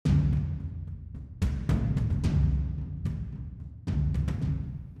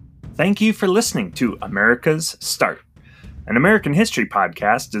Thank you for listening to America's Start, an American history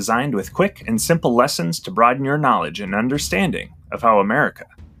podcast designed with quick and simple lessons to broaden your knowledge and understanding of how America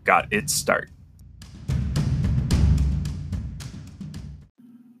got its start.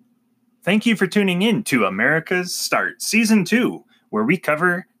 Thank you for tuning in to America's Start, Season 2, where we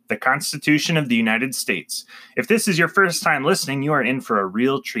cover the Constitution of the United States. If this is your first time listening, you are in for a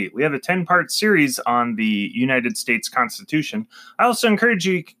real treat. We have a 10-part series on the United States Constitution. I also encourage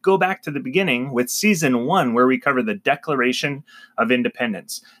you to go back to the beginning with Season 1, where we cover the Declaration of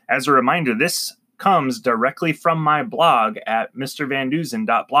Independence. As a reminder, this comes directly from my blog at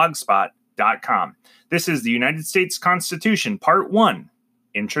mrvanduzen.blogspot.com. This is the United States Constitution, Part 1,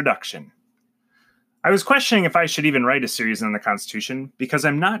 Introduction. I was questioning if I should even write a series on the Constitution because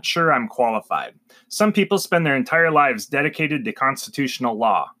I'm not sure I'm qualified. Some people spend their entire lives dedicated to constitutional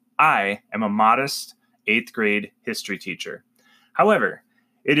law. I am a modest 8th grade history teacher. However,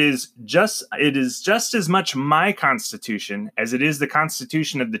 it is just as much my Constitution as it is the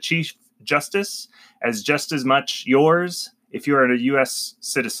Constitution of the Chief Justice, just as much yours if you are a U.S.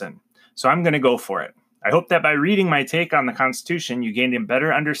 citizen. So I'm going to go for it. I hope that by reading my take on the Constitution, you gained a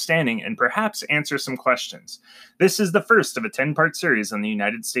better understanding and perhaps answer some questions. This is the first of a 10-part series on the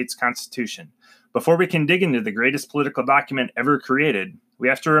United States Constitution. Before we can dig into the greatest political document ever created, we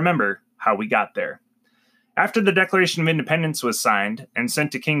have to remember how we got there. After the Declaration of Independence was signed and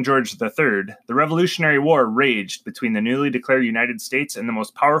sent to King George III, the Revolutionary War raged between the newly declared United States and the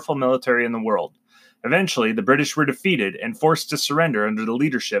most powerful military in the world. Eventually, the British were defeated and forced to surrender under the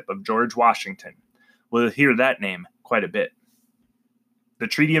leadership of George Washington. We'll hear that name quite a bit. The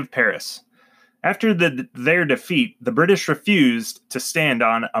Treaty of Paris. After their defeat, the British refused to stand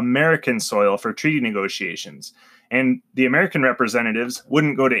on American soil for treaty negotiations, and the American representatives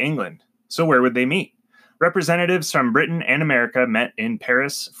wouldn't go to England. So where would they meet? Representatives from Britain and America met in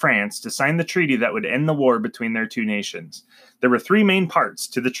Paris, France, to sign the treaty that would end the war between their two nations. There were three main parts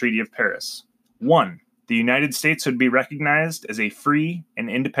to the Treaty of Paris. 1. The United States would be recognized as a free and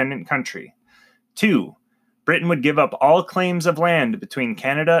independent country. 2. Britain would give up all claims of land between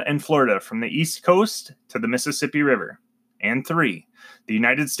Canada and Florida from the East Coast to the Mississippi River. And 3. The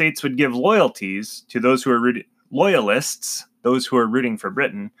United States would give loyalties to those who are loyalists, those who are rooting for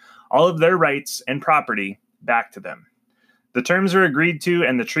Britain, all of their rights and property back to them. The terms were agreed to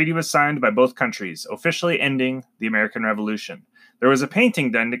and the treaty was signed by both countries, officially ending the American Revolution. There was a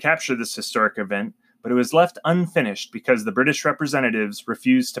painting done to capture this historic event, but it was left unfinished because the British representatives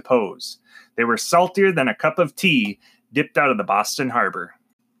refused to pose. They were saltier than a cup of tea dipped out of the Boston Harbor.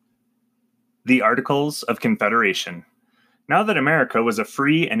 The Articles of Confederation. Now that America was a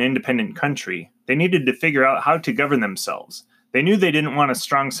free and independent country, they needed to figure out how to govern themselves. They knew they didn't want a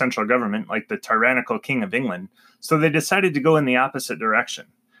strong central government like the tyrannical King of England, so they decided to go in the opposite direction.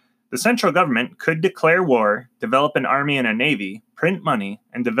 The central government could declare war, develop an army and a navy, print money,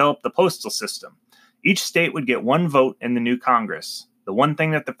 and develop the postal system. Each state would get one vote in the new Congress. The one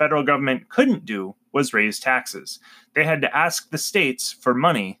thing that the federal government couldn't do was raise taxes. They had to ask the states for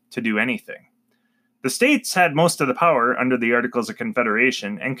money to do anything. The states had most of the power under the Articles of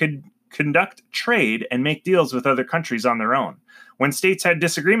Confederation and could conduct trade and make deals with other countries on their own. When states had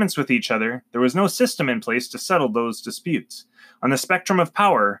disagreements with each other, there was no system in place to settle those disputes. On the spectrum of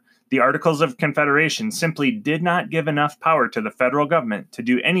power, the Articles of Confederation simply did not give enough power to the federal government to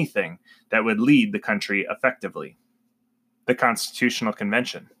do anything that would lead the country effectively. The Constitutional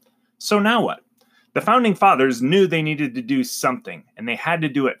Convention. So now what? The Founding Fathers knew they needed to do something, and they had to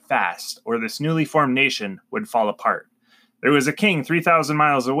do it fast, or this newly formed nation would fall apart. There was a king 3,000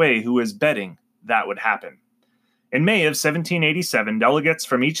 miles away who was betting that would happen. In May of 1787, delegates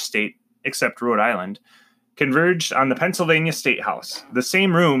from each state, except Rhode Island, converged on the Pennsylvania State House, the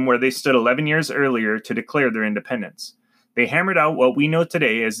same room where they stood 11 years earlier to declare their independence. They hammered out what we know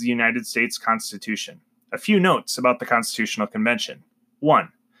today as the United States Constitution. A few notes about the Constitutional Convention. 1.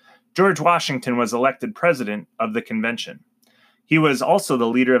 George Washington was elected president of the convention. He was also the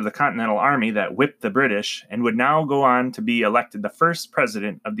leader of the Continental Army that whipped the British and would now go on to be elected the first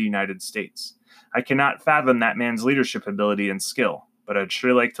president of the United States. I cannot fathom that man's leadership ability and skill, but I'd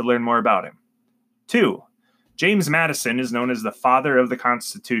sure like to learn more about him. 2. James Madison is known as the father of the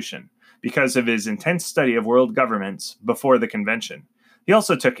Constitution because of his intense study of world governments before the convention. He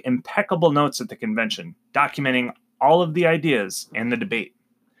also took impeccable notes at the convention, documenting all of the ideas and the debate.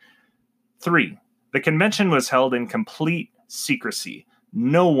 3. The convention was held in complete secrecy.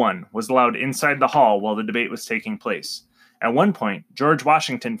 No one was allowed inside the hall while the debate was taking place. At one point, George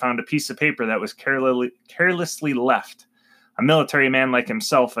Washington found a piece of paper that was carelessly left A military man like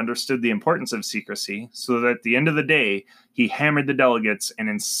himself understood the importance of secrecy, so that at the end of the day, he hammered the delegates and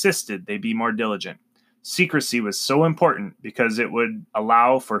insisted they be more diligent. Secrecy was so important because it would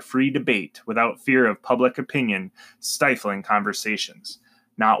allow for free debate without fear of public opinion stifling conversations.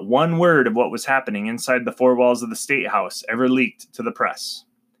 Not one word of what was happening inside the four walls of the State House ever leaked to the press.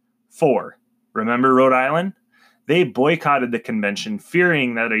 4. Remember Rhode Island? They boycotted the convention,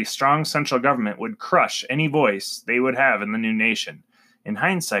 fearing that a strong central government would crush any voice they would have in the new nation. In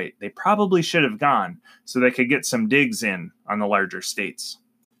hindsight, they probably should have gone so they could get some digs in on the larger states.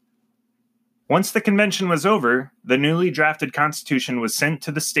 Once the convention was over, the newly drafted Constitution was sent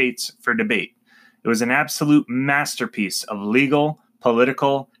to the states for debate. It was an absolute masterpiece of legal,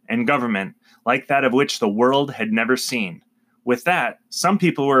 political, and government like that of which the world had never seen. With that, some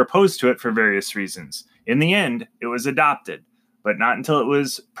people were opposed to it for various reasons. In the end, it was adopted, but not until it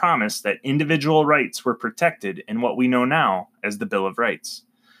was promised that individual rights were protected in what we know now as the Bill of Rights.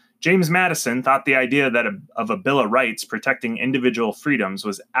 James Madison thought the idea of a Bill of Rights protecting individual freedoms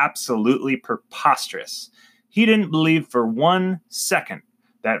was absolutely preposterous. He didn't believe for 1 second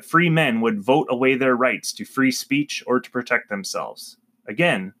that free men would vote away their rights to free speech or to protect themselves.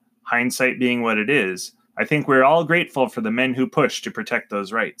 Again, hindsight being what it is, I think we're all grateful for the men who pushed to protect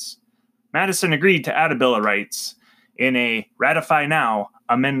those rights. Madison agreed to add a Bill of Rights in a ratify now,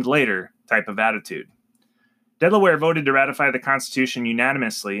 amend later type of attitude. Delaware voted to ratify the Constitution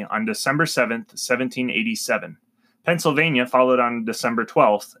unanimously on December 7, 1787. Pennsylvania followed on December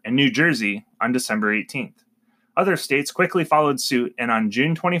 12th, and New Jersey on December 18th. Other states quickly followed suit, and on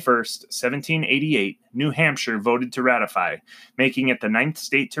June 21, 1788, New Hampshire voted to ratify, making it the 9th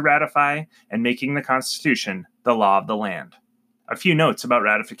state to ratify and making the Constitution the law of the land. A few notes about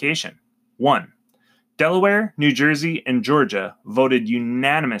ratification. 1. Delaware, New Jersey, and Georgia voted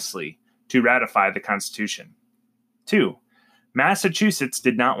unanimously to ratify the Constitution. 2. Massachusetts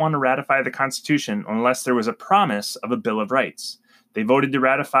did not want to ratify the Constitution unless there was a promise of a Bill of Rights. They voted to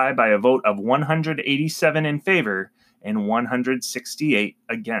ratify by a vote of 187 in favor and 168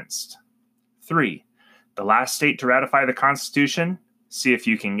 against. 3. The last state to ratify the Constitution? See if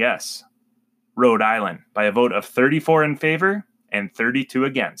you can guess. Rhode Island, by a vote of 34 in favor and 32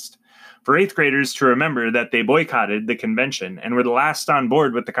 against. For 8th graders to remember that they boycotted the convention and were the last on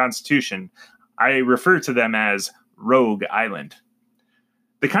board with the Constitution, I refer to them as Rogue Island.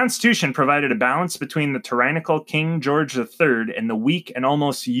 The Constitution provided a balance between the tyrannical King George III and the weak and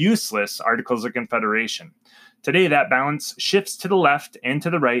almost useless Articles of Confederation. Today, that balance shifts to the left and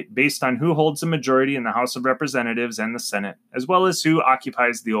to the right based on who holds the majority in the House of Representatives and the Senate, as well as who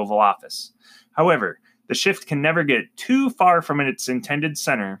occupies the Oval Office. However, the shift can never get too far from its intended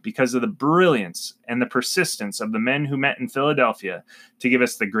center because of the brilliance and the persistence of the men who met in Philadelphia to give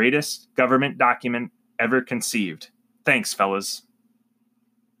us the greatest government document ever conceived. Thanks, fellas.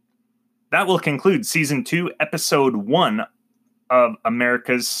 That will conclude Season 2, Episode 1 of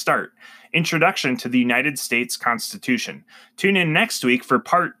America's Start, Introduction to the United States Constitution. Tune in next week for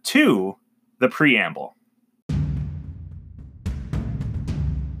Part 2, the Preamble.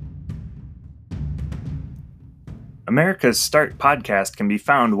 America's Start podcast can be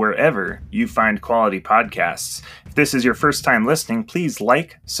found wherever you find quality podcasts. If this is your first time listening, please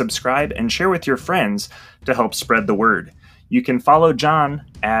like, subscribe, and share with your friends to help spread the word. You can follow John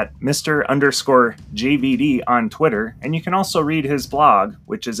at Mr_JVD on Twitter, and you can also read his blog,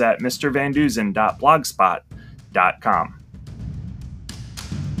 which is at mrvanduzen.blogspot.com.